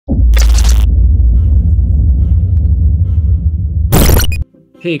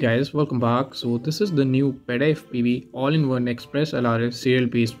Hey guys, welcome back. So this is the new Betafpv all-in-one Express ELRS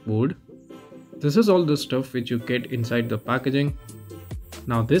serial-based board. This is all the stuff which you get inside the packaging.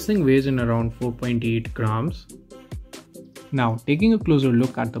 Now this thing weighs in around 4.8 grams. Now taking a closer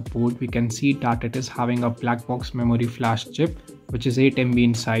look at the board, we can see that it is having a black box memory flash chip which is 8 MB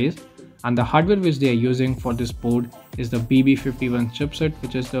in size, and the hardware which they are using for this board is the BB51 chipset,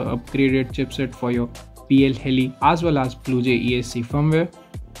 which is the upgraded chipset for your PL Heli as well as BlueJay ESC firmware.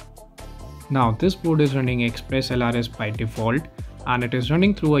 Now this board is running Express ELRS by default, and it is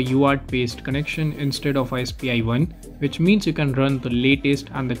running through a UART based connection instead of a SPI one, which means you can run the latest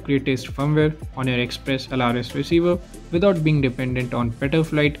and the greatest firmware on your Express ELRS receiver without being dependent on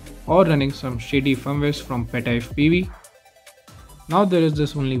Betaflight or running some shady firmwares from Betafpv. Now there is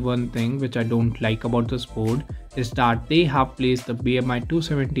this only one thing which I don't like about this board, is that they have placed the BMI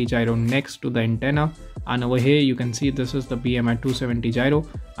 270 gyro next to the antenna, and over here you can see this is the BMI 270 gyro,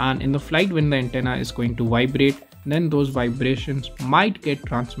 and in the flight when the antenna is going to vibrate, then those vibrations might get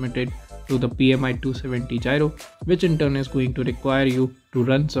transmitted to the BMI 270 gyro, which in turn is going to require you to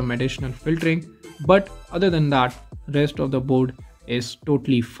run some additional filtering. But other than that, rest of the board is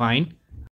totally fine.